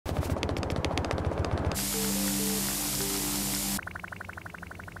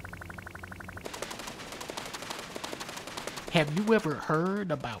Have you ever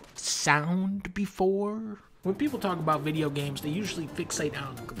heard about sound before? When people talk about video games, they usually fixate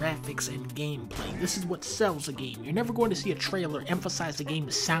on graphics and gameplay. This is what sells a game. You're never going to see a trailer emphasize the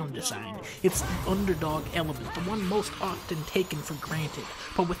game's sound design. It's the underdog element, the one most often taken for granted.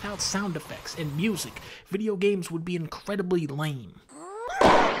 But without sound effects and music, video games would be incredibly lame.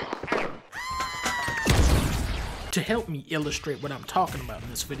 To help me illustrate what I'm talking about in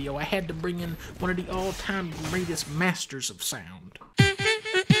this video, I had to bring in one of the all-time greatest masters of sound.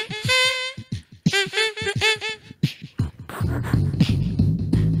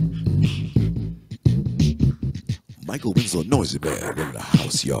 Michael Winslow, Noisy Man in the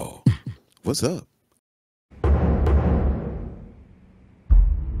house, y'all. What's up?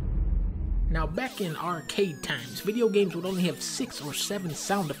 Now, back in arcade times, video games would only have 6 or 7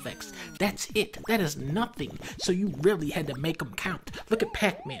 sound effects. That's it. That is nothing. So you really had to make them count. Look at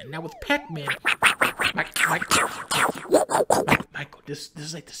Pac-Man. Now with Pac-Man... Michael, this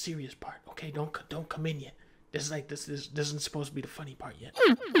is like the serious part. Okay, don't come in yet. This isn't supposed to be the funny part yet.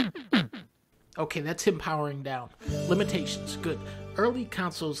 Okay, that's him powering down. Limitations, good. Early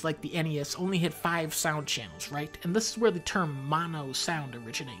consoles like the NES only had 5 sound channels, right? And this is where the term mono sound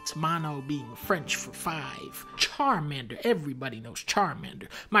originates. Mono being French for 5. Charmander, everybody knows Charmander.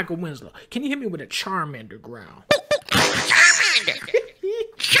 Michael Winslow, can you hit me with a Charmander growl? Charmander!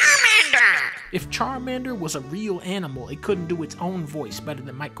 Charmander! If Charmander was a real animal, it couldn't do its own voice better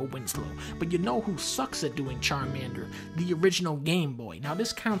than Michael Winslow. But you know who sucks at doing Charmander? The original Game Boy. Now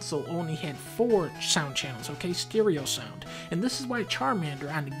this console only had 4 sound channels, okay? Stereo sound. And this is why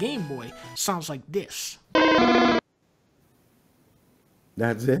Charmander on the Game Boy sounds like this.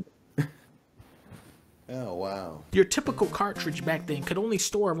 That's it? Oh, wow. Your typical cartridge back then could only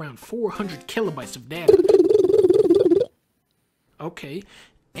store around 400 kilobytes of data. Okay.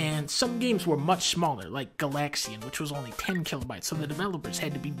 And some games were much smaller, like Galaxian, which was only 10 kilobytes, so the developers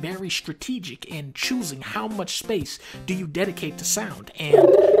had to be very strategic in choosing how much space do you dedicate to sound.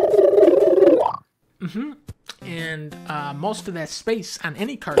 And most of that space on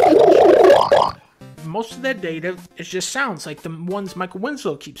any cartridge, most of that data, it just sounds like the ones Michael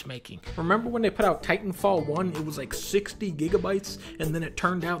Winslow keeps making. Remember when they put out Titanfall 1, it was like 60 gigabytes, and then it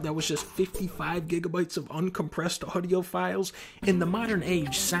turned out that was just 55 gigabytes of uncompressed audio files? In the modern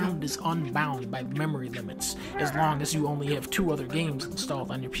age, sound is unbound by memory limits, as long as you only have 2 other games installed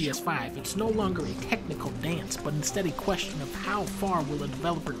on your PS5. It's no longer a technical dance, but instead a question of how far will a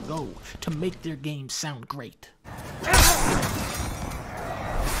developer go to make their game sound great.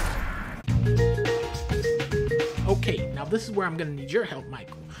 Okay, now this is where I'm gonna need your help,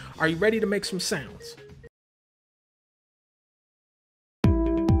 Michael. Are you ready to make some sounds?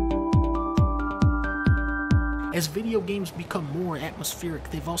 As video games become more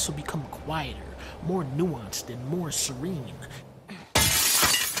atmospheric, they've also become quieter, more nuanced, and more serene.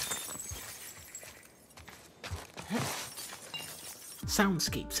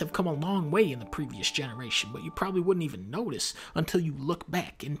 Soundscapes have come a long way in the previous generation, but you probably wouldn't even notice until you look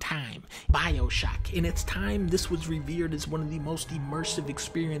back in time. BioShock. In its time, this was revered as one of the most immersive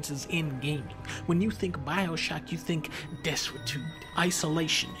experiences in gaming. When you think BioShock, you think destitute,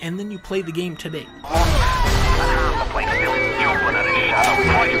 isolation, and then you play the game today.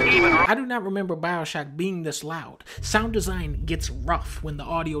 I do not remember BioShock being this loud. Sound design gets rough when the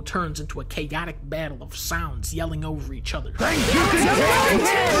audio turns into a chaotic battle of sounds yelling over each other.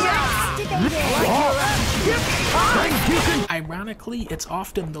 Ironically, it's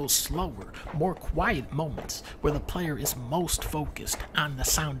often those slower, more quiet moments where the player is most focused on the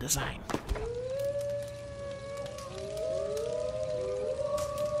sound design.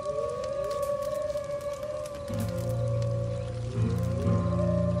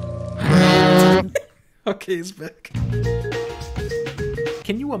 Okay, it's back.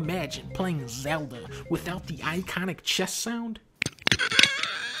 Can you imagine playing Zelda without the iconic chest sound?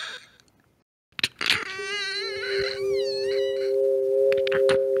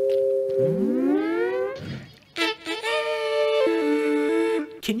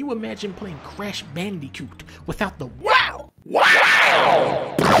 Can you imagine playing Crash Bandicoot without the wow?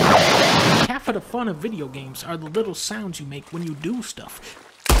 Wow! Half of the fun of video games are the little sounds you make when you do stuff.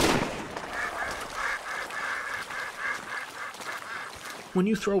 When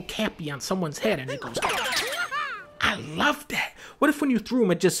you throw Cappy on someone's head and it goes, I love that. What if when you threw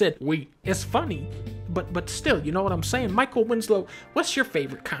him it just said, wait? It's funny, but still, you know what I'm saying? Michael Winslow, what's your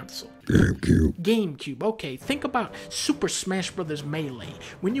favorite console? GameCube. GameCube, okay. Think about Super Smash Bros. Melee.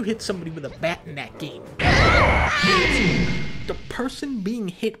 When you hit somebody with a bat in that game, the person being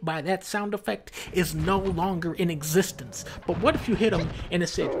hit by that sound effect is no longer in existence. But what if you hit them and it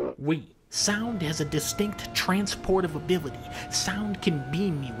said, wait? Sound has a distinct transportive ability. Sound can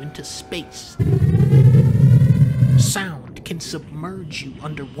beam you into space. Sound can submerge you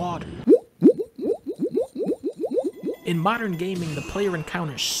underwater. In modern gaming, the player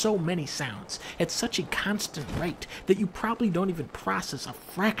encounters so many sounds at such a constant rate that you probably don't even process a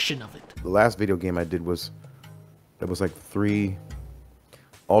fraction of it. The last video game I did was like 3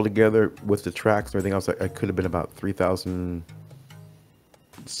 altogether with the tracks and everything else. I could have been about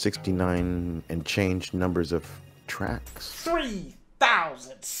 3,069 and change numbers of tracks.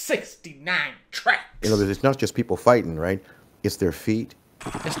 3,069 tracks. You know, it's not just people fighting, right? It's their feet.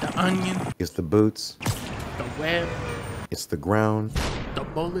 It's the onion. It's the boots. The web. It's the ground. The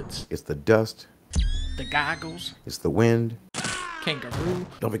bullets. It's the dust. The goggles. It's the wind. Kangaroo.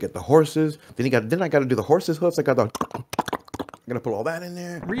 Don't forget the horses. Then I got to do the horses' hoofs. I'm gonna put all that in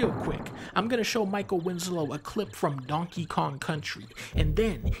there. Real quick, I'm gonna show Michael Winslow a clip from Donkey Kong Country, and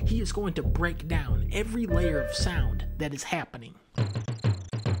then he is going to break down every layer of sound that is happening.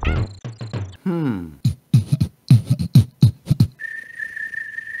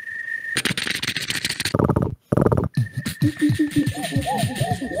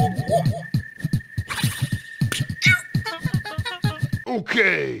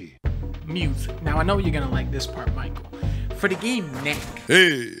 Okay. Music. Now I know you're gonna like this part, Michael. For the game Knack.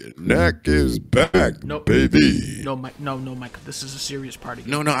 Hey, Knack is back, Nope. baby. No, Michael. This is a serious part of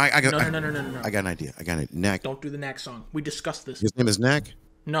the No, game. I got. No. I got an idea. I got it. Knack. Don't do the Knack song. We discussed this. His name is Knack.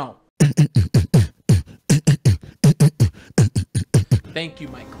 No. Thank you,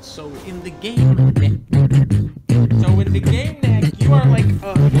 Michael. So in the game Knack, you are like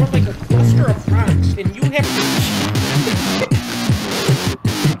a cluster of rocks, and you have to.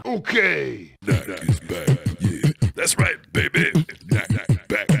 Okay. Knack is back. Yeah, that's right, baby. Knack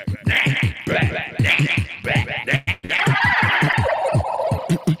back.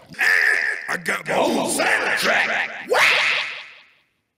 I got my own soundtrack.